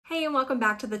and welcome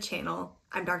back to the channel.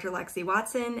 I'm Dr. Lexi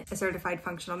Watson, a certified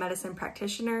functional medicine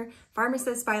practitioner,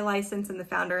 pharmacist by license, and the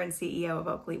founder and CEO of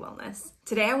Oakley Wellness.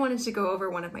 Today I wanted to go over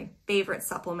one of my favorite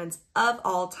supplements of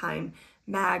all time,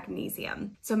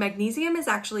 magnesium. So magnesium is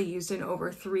actually used in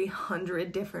over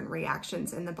 300 different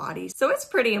reactions in the body, so it's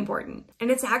pretty important. And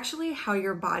it's actually how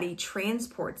your body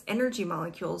transports energy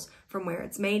molecules from where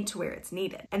it's made to where it's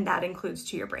needed. And that includes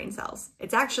to your brain cells.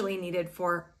 It's actually needed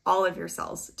for all of your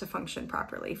cells to function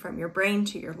properly, from your brain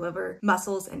to your liver,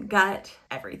 muscles and gut,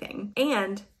 everything.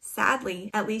 And sadly,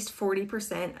 at least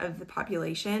 40% of the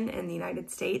population in the United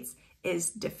States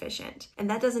is deficient. And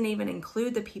that doesn't even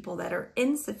include the people that are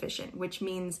insufficient, which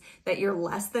means that you're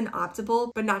less than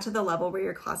optimal, but not to the level where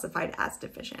you're classified as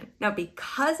deficient. Now,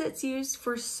 because it's used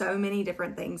for so many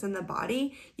different things in the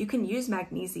body, you can use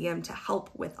magnesium to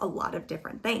help with a lot of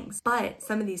different things. But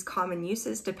some of these common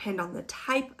uses depend on the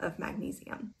type of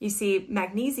magnesium. You see,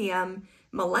 magnesium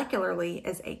molecularly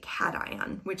is a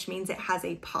cation, which means it has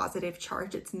a positive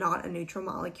charge. It's not a neutral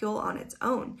molecule on its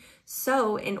own.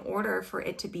 So in order for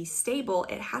it to be stable,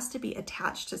 it has to be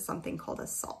attached to something called a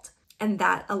salt. And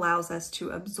that allows us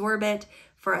to absorb it,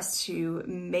 for us to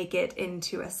make it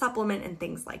into a supplement and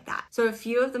things like that. So a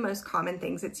few of the most common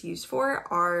things it's used for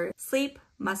are sleep,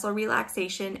 muscle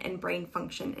relaxation, and brain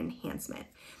function enhancement.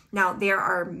 Now, there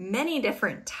are many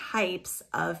different types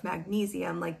of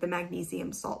magnesium, like the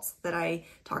magnesium salts that I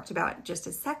talked about just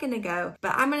a second ago,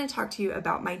 but I'm going to talk to you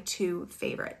about my two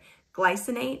favorite,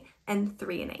 glycinate and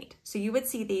threonate. So you would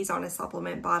see these on a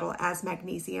supplement bottle as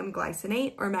magnesium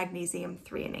glycinate or magnesium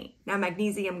threonate. Now,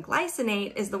 magnesium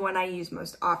glycinate is the one I use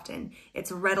most often.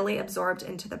 It's readily absorbed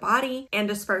into the body and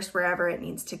dispersed wherever it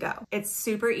needs to go. It's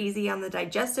super easy on the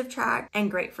digestive tract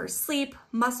and great for sleep,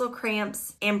 muscle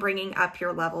cramps, and bringing up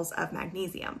your levels of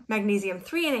magnesium. Magnesium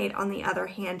threonate, on the other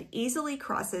hand, easily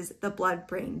crosses the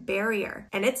blood-brain barrier,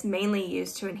 and it's mainly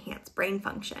used to enhance brain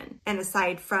function. And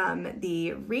aside from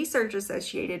the research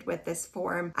associated with this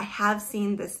form, I have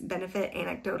seen this benefit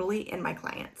anecdotally in my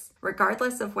clients.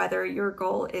 Regardless of whether your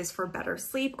goal is for better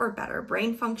sleep or better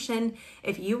brain function,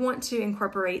 if you want to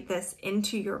incorporate this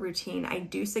into your routine, I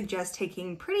do suggest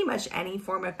taking pretty much any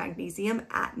form of magnesium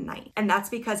at night. And that's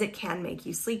because it can make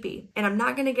you sleepy. And I'm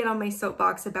not going to get on my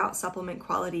soapbox about supplement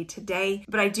quality today,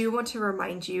 but I do want to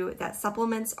remind you that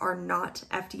supplements are not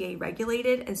FDA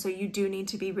regulated, and so you do need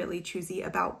to be really choosy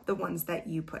about the ones that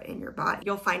you put in your body.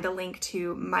 You'll find a link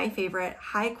to my favorite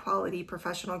high quality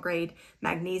professional grade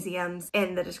magnesiums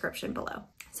in the description below.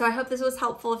 So I hope this was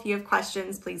helpful. If you have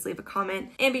questions, please leave a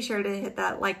comment and be sure to hit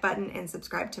that like button and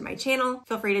subscribe to my channel.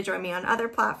 Feel free to join me on other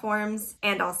platforms,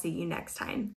 and I'll see you next time.